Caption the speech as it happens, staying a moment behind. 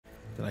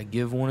Could I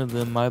give one of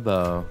them my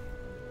bow?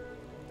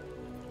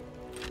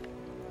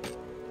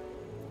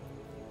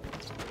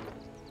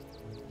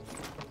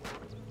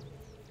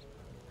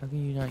 How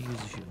can you not use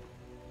the shield?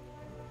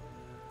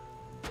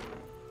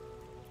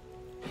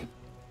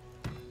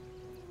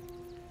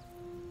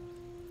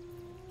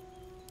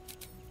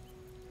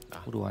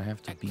 What do I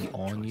have to be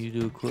on you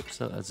to equip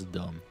stuff? That's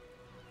dumb.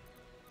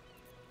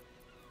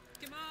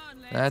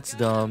 That's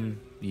dumb.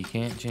 You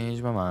can't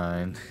change my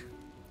mind.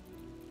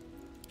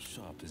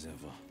 Sharp as ever.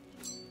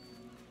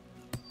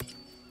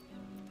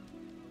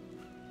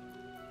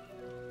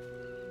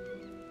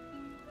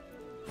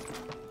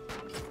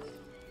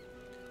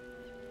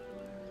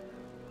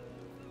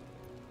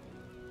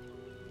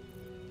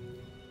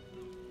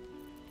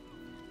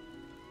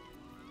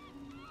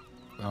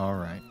 All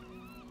right.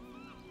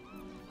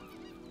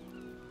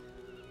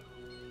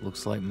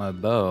 Looks like my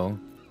bow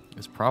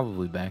is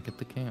probably back at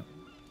the camp.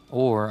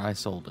 Or I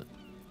sold it.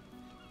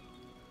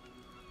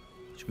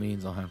 Which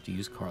means I'll have to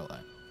use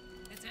Carlac.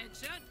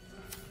 Attention!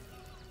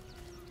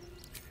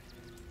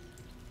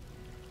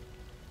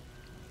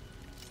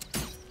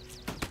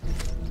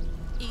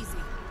 Easy.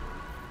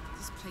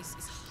 This place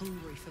is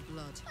hungry for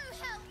blood.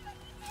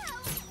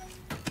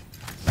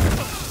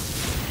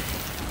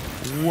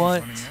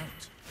 What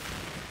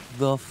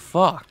the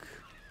fuck?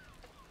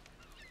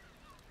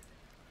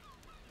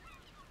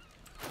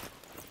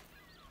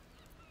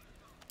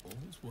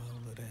 All's well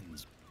that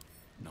ends.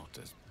 Not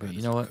as But bad you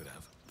as know it what? could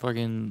have.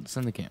 Fucking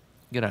send the camp.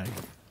 Get out of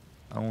here.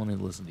 I don't want to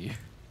listen to you.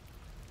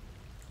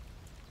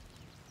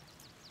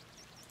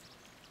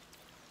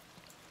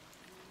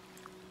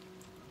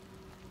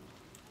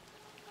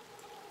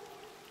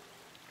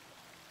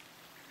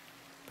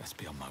 Best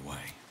be on my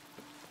way.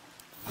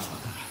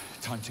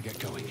 Time to get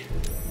going.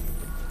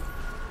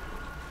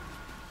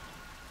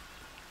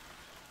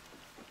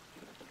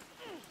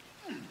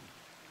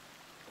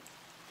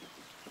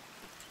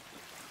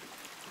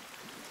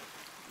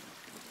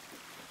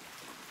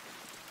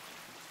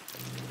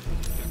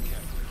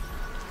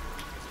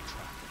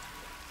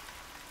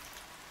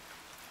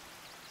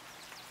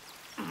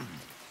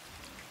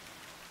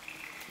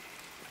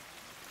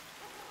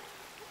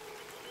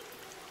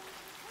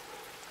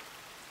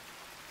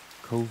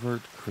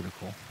 Covert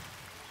critical.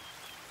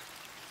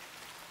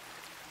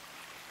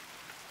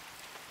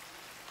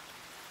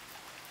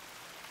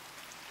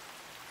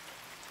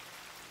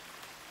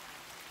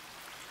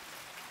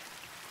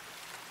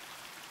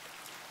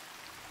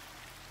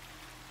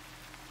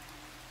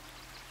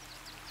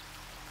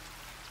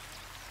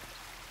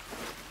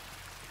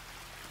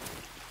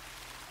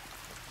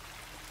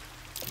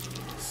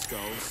 Skull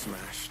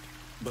smashed,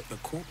 but the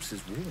corpse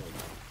is warm.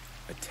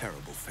 A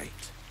terrible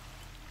fate.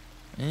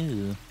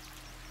 Ew.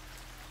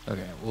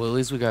 Okay, well at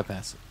least we got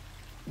past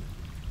it.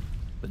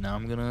 But now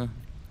I'm gonna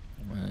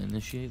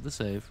initiate the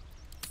save.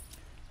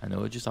 I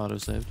know it just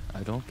auto-saved.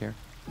 I don't care.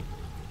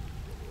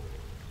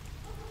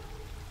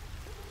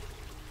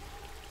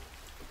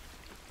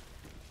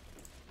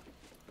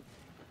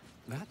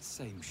 That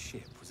same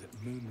ship was at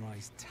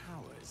Moonrise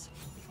Towers,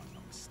 if I'm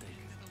not mistaken.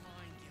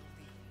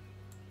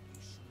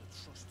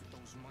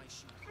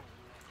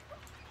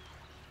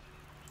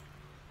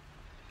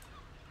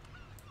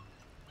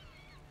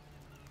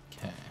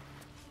 Okay.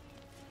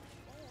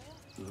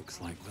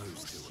 Looks like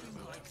those two are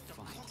about to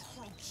fight.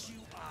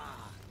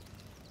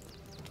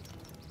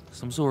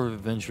 Some sort of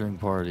adventuring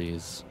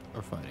parties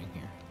are fighting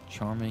here.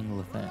 Charming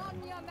Lethan.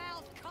 Run your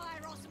mouth,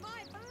 Kairos.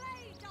 My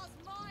blade does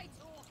my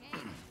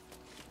talking.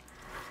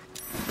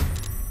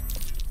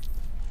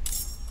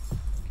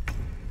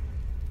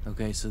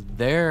 Okay, so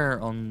they're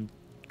on,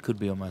 could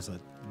be on my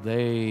side.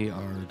 They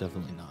are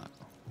definitely not.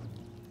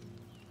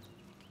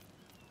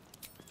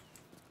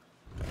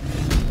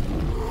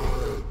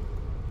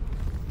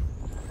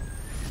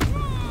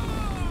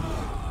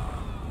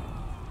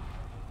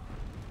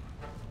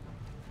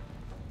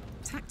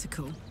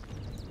 Tactical.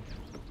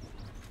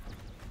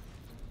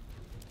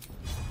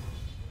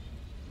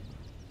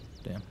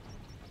 Damn.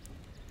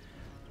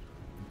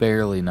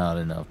 Barely not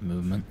enough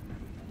movement.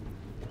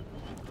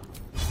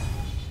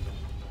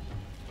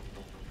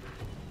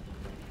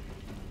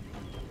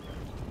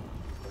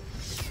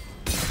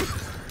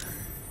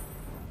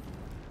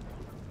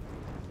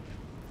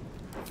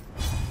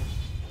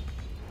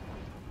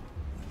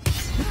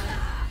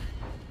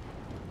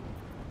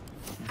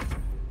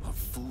 What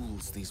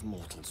fools these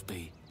mortals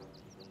be.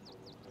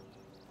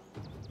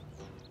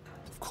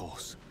 Of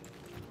course.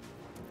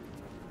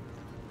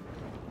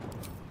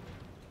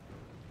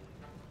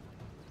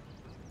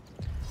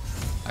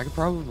 I could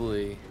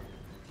probably...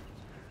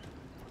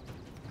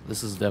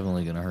 This is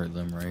definitely gonna hurt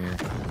them right here.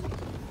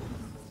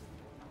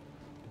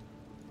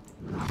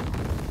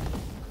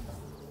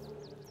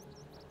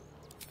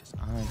 Because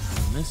I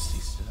can Misty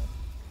Step.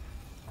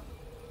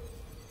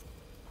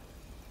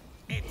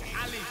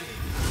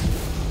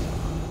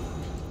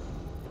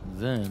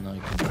 Then I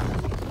can...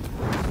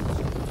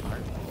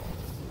 Fireball.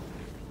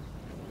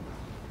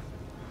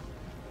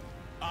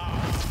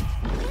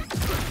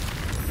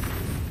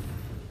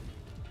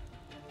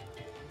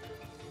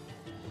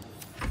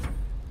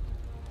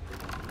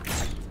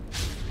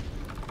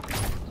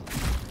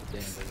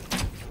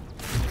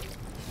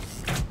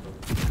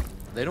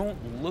 They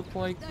don't look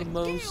like the The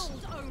most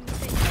guild owns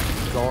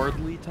this.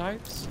 guardly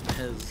types,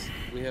 as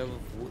we have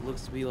what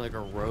looks to be like a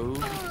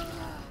rogue,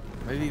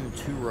 maybe even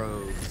 2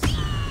 rogues and 2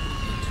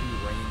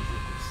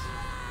 rangers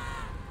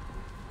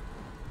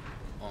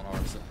on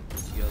our side.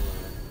 With yellow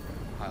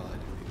highlighted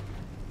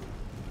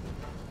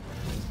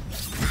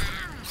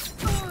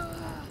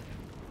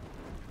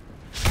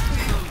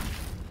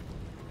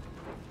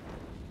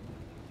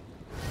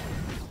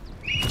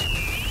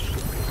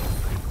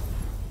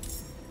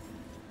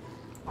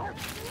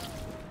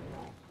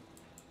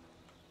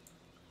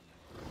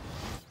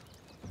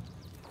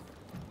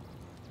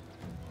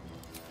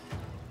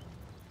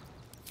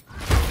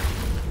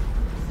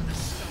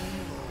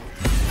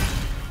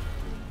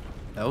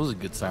That was a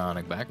good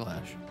psionic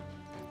backlash.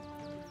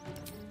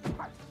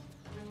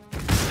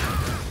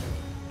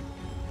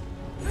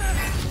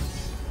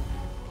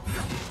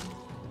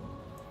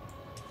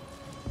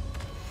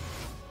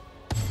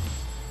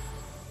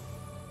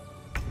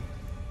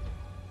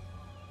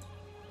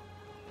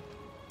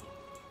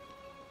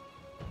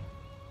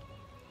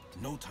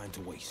 No time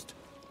to waste.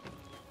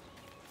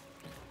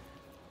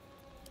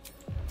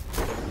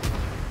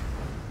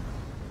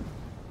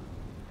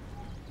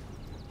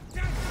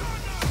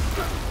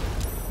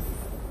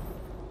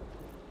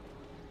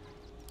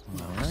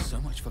 So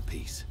much for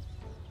peace.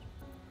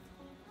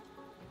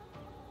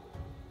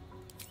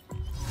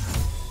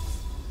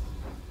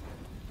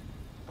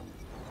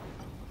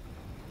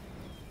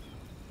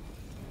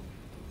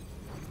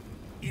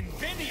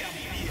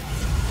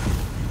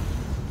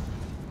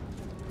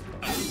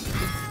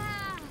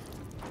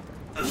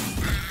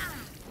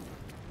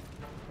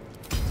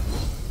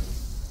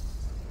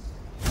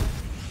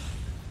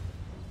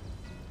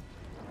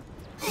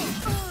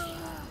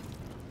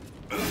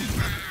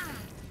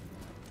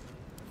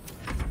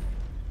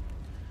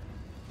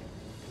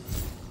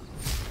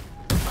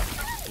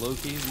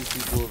 Low-key, these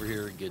people over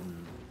here are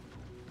getting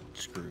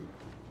screwed.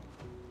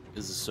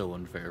 This is so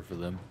unfair for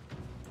them.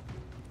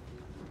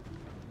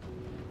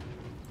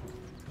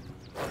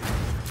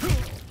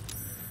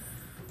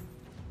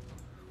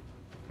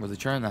 Were they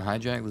trying to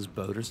hijack this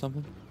boat or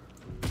something?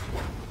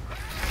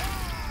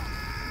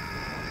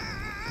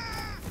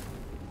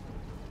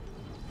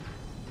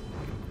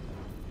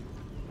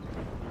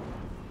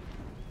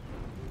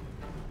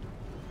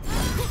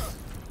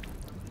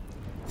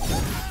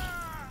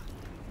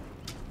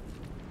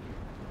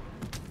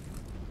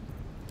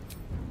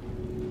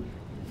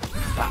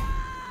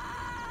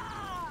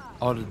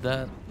 Oh, did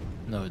that?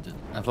 No, it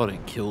didn't. I thought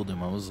it killed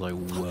him. I was like,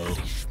 whoa.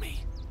 Unleash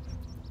me.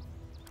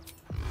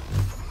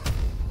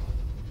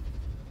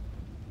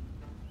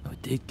 No,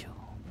 it did kill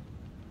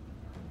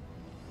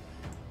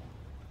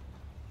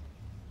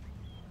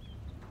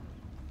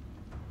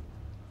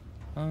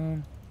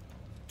him.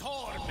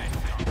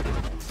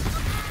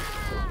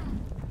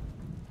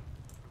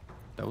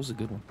 That was a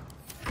good one.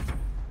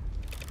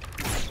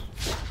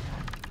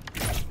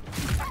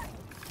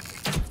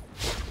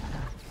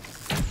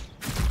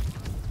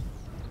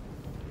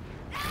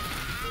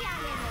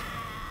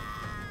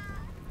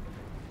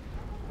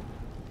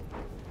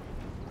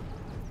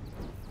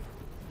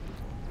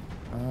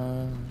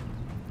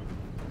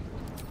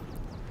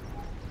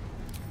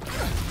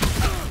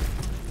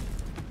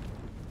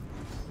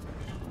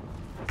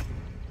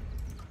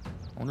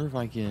 I wonder if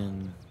I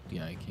can.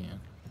 Yeah, I can.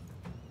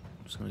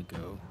 I'm just gonna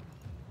go.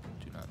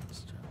 Do not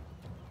disturb.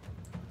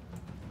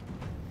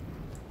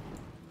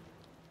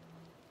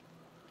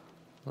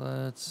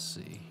 Let's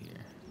see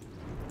here.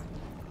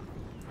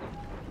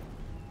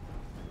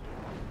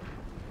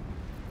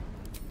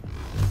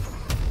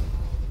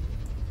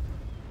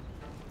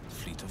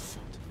 Fleet of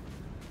foot.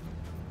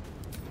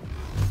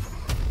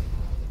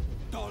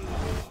 I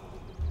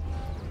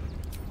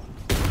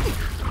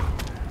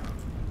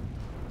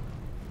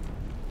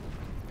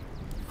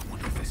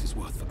wonder if this is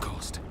worth the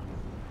cost.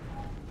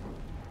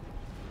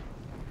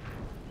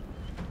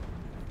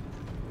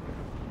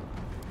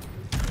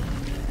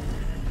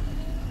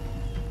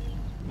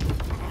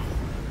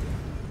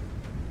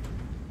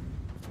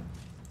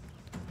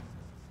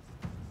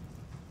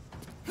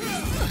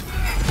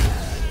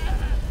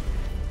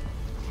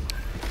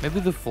 Maybe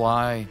the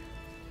fly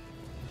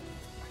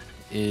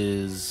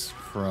is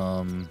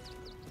from,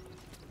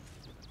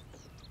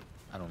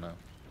 I don't know,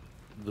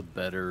 the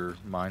better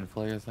Mind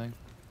Flayer thing.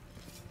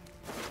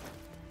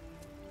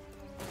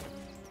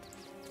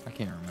 I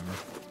can't remember.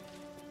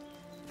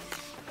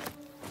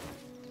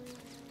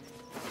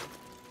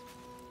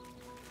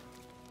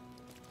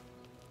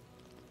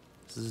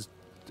 This is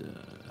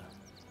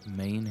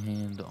main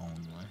hand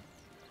only.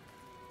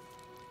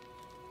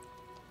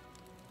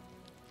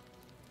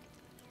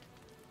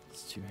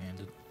 It's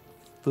two-handed.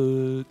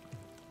 Fuck.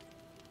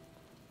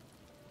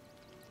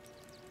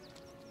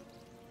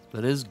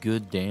 That is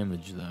good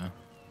damage, though.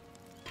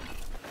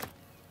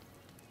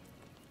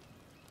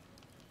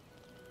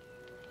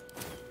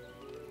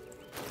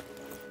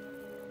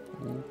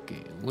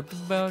 Okay, what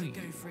about you?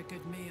 Go for a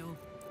good meal.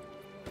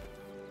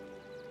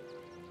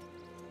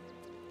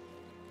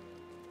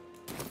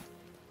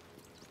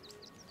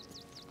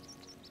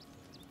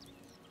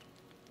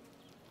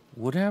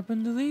 What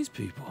happened to these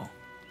people?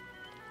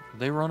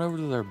 They run over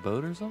to their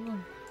boat or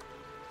something?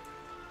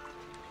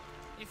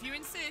 If you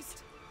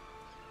insist.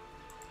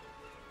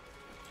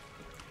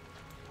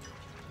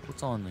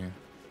 What's on there?